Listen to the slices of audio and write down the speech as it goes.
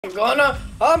I'm gonna.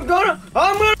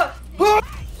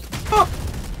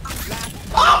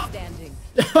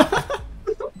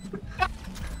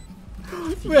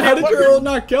 Wait, how did your ult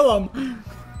not kill him?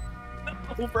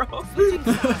 No, bro.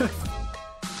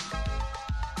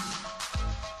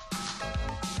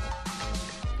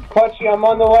 Clutchy, I'm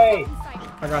on the way.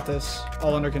 I got this.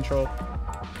 All under control.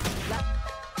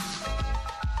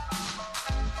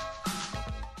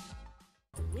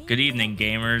 Good evening,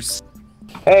 gamers.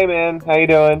 Hey man, how you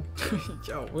doing?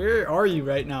 Yo, where are you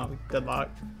right now, Deadlock?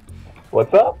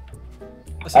 What's up?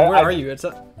 I said, where are you? It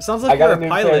sounds like I got you're a new a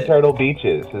pair pilot. of Turtle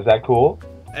Beaches. Is that cool?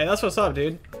 Hey, that's what's up,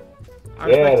 dude. I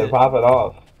Yeah, respect they're it. popping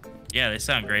off. Yeah, they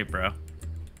sound great, bro.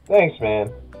 Thanks,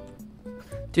 man.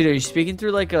 Dude, are you speaking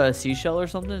through like a seashell or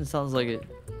something? It sounds like it.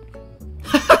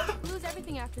 Lose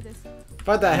everything after this. If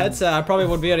I had that headset, I probably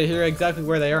would be able to hear exactly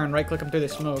where they are and right-click them through the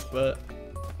smoke, but...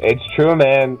 It's true,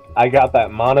 man. I got that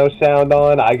mono sound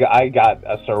on. I got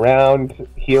a surround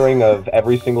hearing of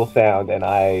every single sound, and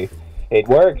it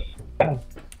works. Hey,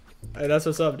 that's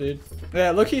what's up, dude.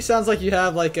 Yeah, look, he sounds like you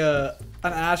have like an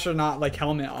astronaut like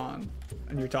helmet on,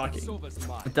 and you're talking.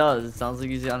 It does. It sounds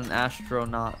like he's got an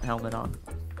astronaut helmet on.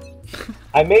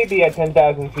 I may be at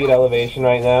 10,000 feet elevation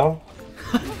right now.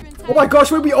 Oh my gosh,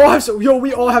 wait, we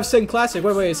all have Sin Classic.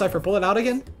 Wait, Cypher, pull it out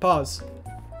again. Pause.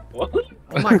 What?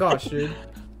 Oh my gosh, dude.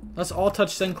 Let's all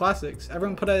touch Sin Classics.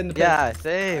 Everyone put it in the pic. Yeah,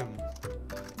 same.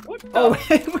 Oh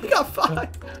wait, we got 5.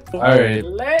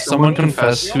 Alright, someone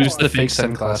confess who's the fake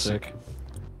Sen Classic.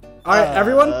 Alright,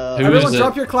 everyone is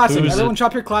drop it? your classic. Who is Everyone it?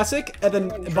 drop your classic and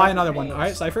then buy another one.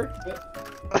 Alright, Cypher?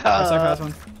 Alright, Cypher has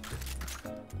one.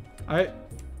 Alright.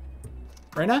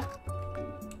 Reina?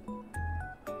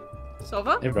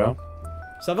 Sova? Hey bro.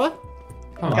 Sava?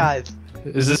 Huh. Guys,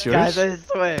 Is this yours? guys, I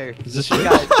swear. Is this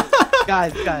yours?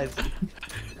 Guys.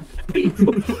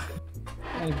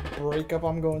 Any breakup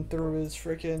I'm going through is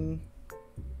freaking...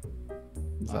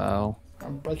 Val.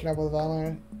 I'm breaking up with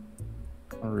Valorant.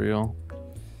 For real.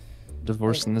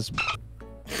 Divorcing this.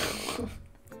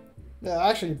 Yeah,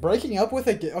 actually, breaking up with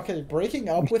a game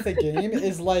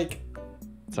is like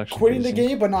It's actually quitting the crazy.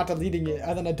 game but not deleting it.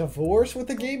 And then a divorce with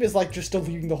the game is like just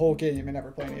deleting the whole game and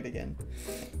never playing it again.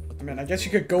 I mean, I guess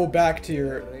you could go back to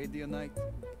your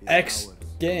ex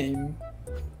game,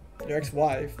 your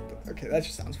ex-wife. But okay, that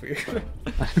just sounds weird.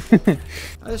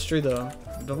 That's true though.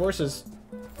 Divorces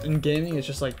in gaming is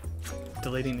just like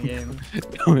deleting the game.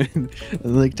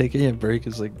 Like taking a break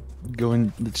is like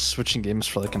switching games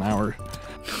for like an hour.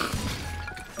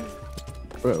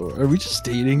 Bro, are we just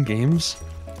dating games?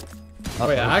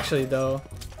 Wait, actually though,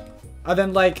 and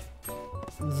then like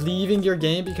leaving your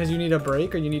game because you need a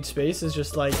break or you need space is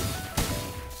just like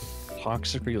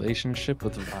Toxic relationship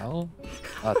with Val?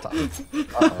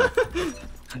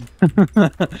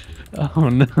 Oh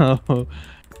no.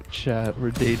 Chat,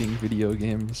 we're dating video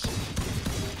games.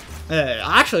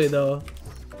 actually though.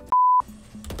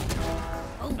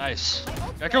 Nice.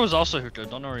 Decker was also hookah.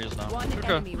 Don't know where he is now.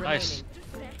 Hookah. Nice.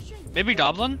 Maybe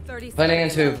Goblin? Planning in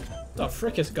 2. The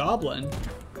frick is Goblin?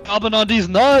 Goblin on these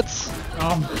nuts!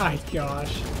 Oh my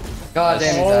gosh. God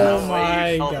damn it, Oh Zach.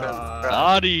 my god.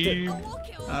 Got him.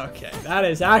 Okay, that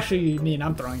is actually mean.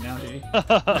 I'm throwing down, dude.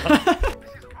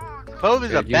 Pove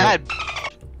is a bad.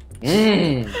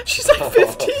 She's like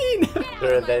 15!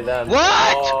 Sure, they done.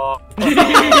 What?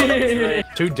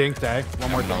 Two dink tag.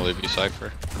 One more I'll leave you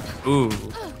Cypher. Ooh.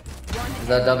 Is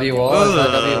that W wall? Is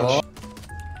that W wall?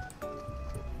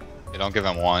 You don't give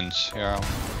him ones, you know.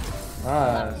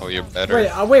 Ah. Oh, you're better.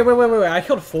 Wait, wait. I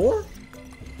killed 4?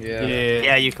 Yeah.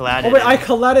 Yeah, you collided. Oh wait, I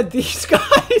collided these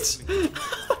guys!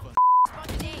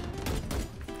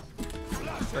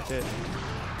 Okay.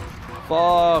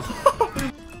 Fuck.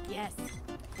 Yes.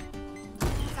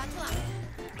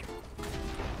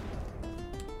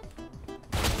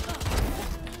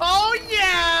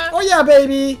 Oh yeah,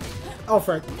 baby! Oh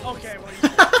frick. Okay,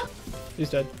 he's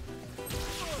dead.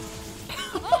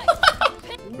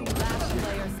 Last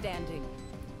player standing.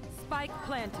 Spike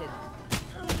planted.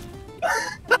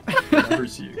 never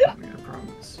see you coming, I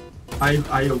promise. I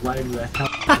like the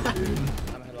hell, dude.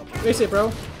 Face it,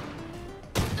 bro.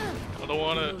 I don't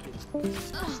want it.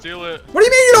 Steal it. What do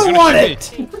you mean you don't want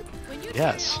it?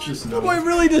 Yes. Just The no. boy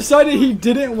really decided he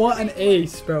didn't want an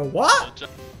ace, bro. What?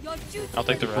 I'll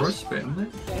take the First rest. spin.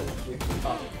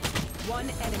 One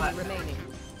enemy remaining.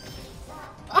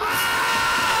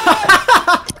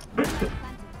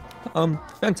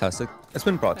 Fantastic. It's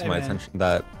been brought to my attention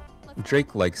that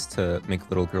Drake likes to make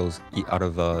little girls eat out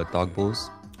of dog bowls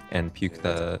and puke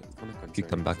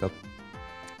them back up.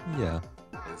 Yeah.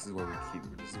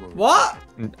 What?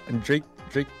 And Drake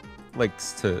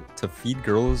likes to feed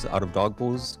girls out of dog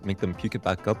bowls, make them puke it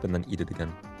back up, and then eat it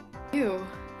again. Ew,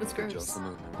 that's gross.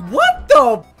 What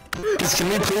the? Can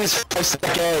we please 5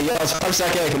 sec A? Yo, it's 5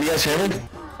 sec A. Can you guys hear me?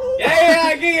 Yeah,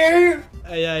 I can hear you.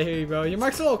 Yeah, I hear you, bro. Your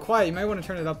mic's a little quiet. You might want to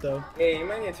turn it up, though. Hey, you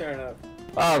might need to turn it up.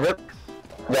 Ah, rip.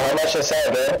 Yeah, how much I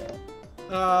said,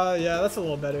 bro? Yeah, that's a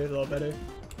little better. A little better.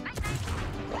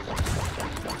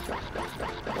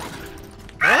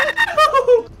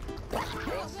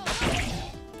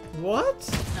 What?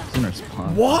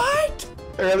 What?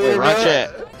 Earlier, Okay,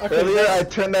 earlier I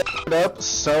turned that up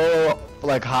so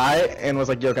like high and was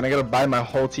like, yo, can I get a buy? My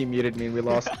whole team muted me and we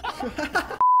lost.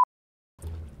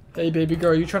 Hey, baby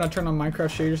girl, you trying to turn on Minecraft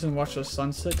shaders and watch the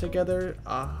sunset together?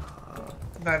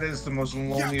 That is the most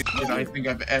lonely shit I think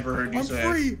I've ever heard you say.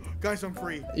 I'm free! Guys, I'm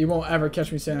free. You won't ever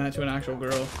catch me saying that to an actual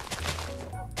girl.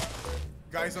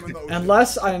 Guys, I'm in the ocean.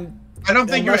 Unless I don't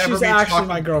think you're ever she's be actually talking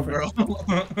my to a girlfriend.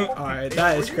 girl. Alright,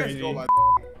 that is crazy. What's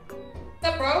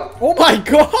up, bro? Oh my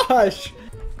gosh!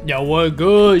 Yo, what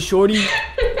good, shorty?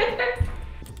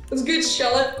 What's good,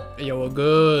 Charlotte? Yo, what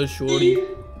good, shorty?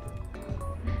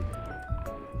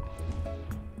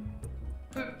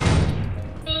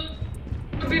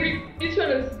 Baby, you trying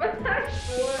to smash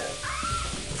what?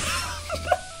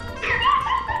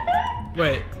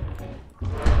 Wait.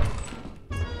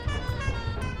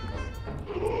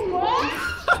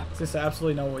 There's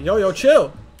absolutely no way. Yo,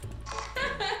 chill!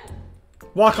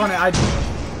 Walk on it,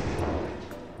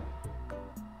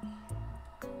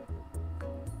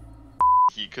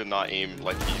 He could not aim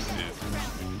like he used to.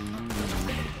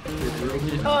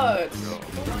 Oh,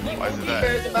 Why is it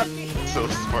that? So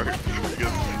smart.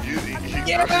 Because he's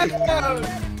yeah. I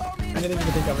didn't even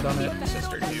think of it on it.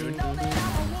 Sister, dude.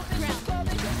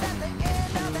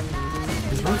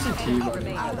 Is Rosie T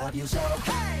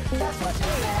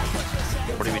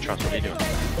What do you mean trust? What are you doing?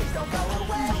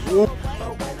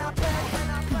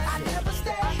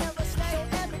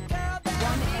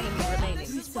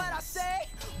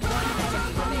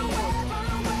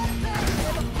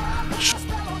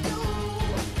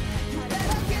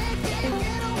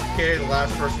 Okay, the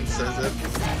last person says it.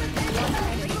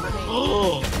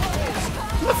 Oh!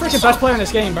 I'm the freaking best player in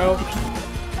this game, bro.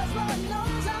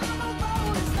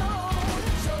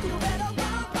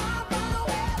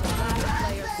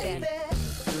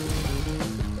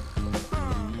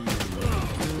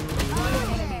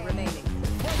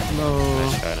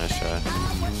 Nice shot, nice shot.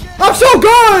 I'm so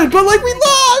good, but like we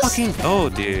lost. Fucking oh,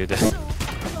 dude.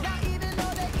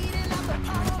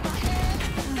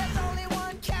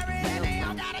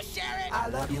 I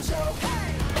love you so.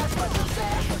 That's what you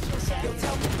said. You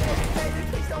tell me, baby,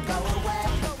 please don't go away.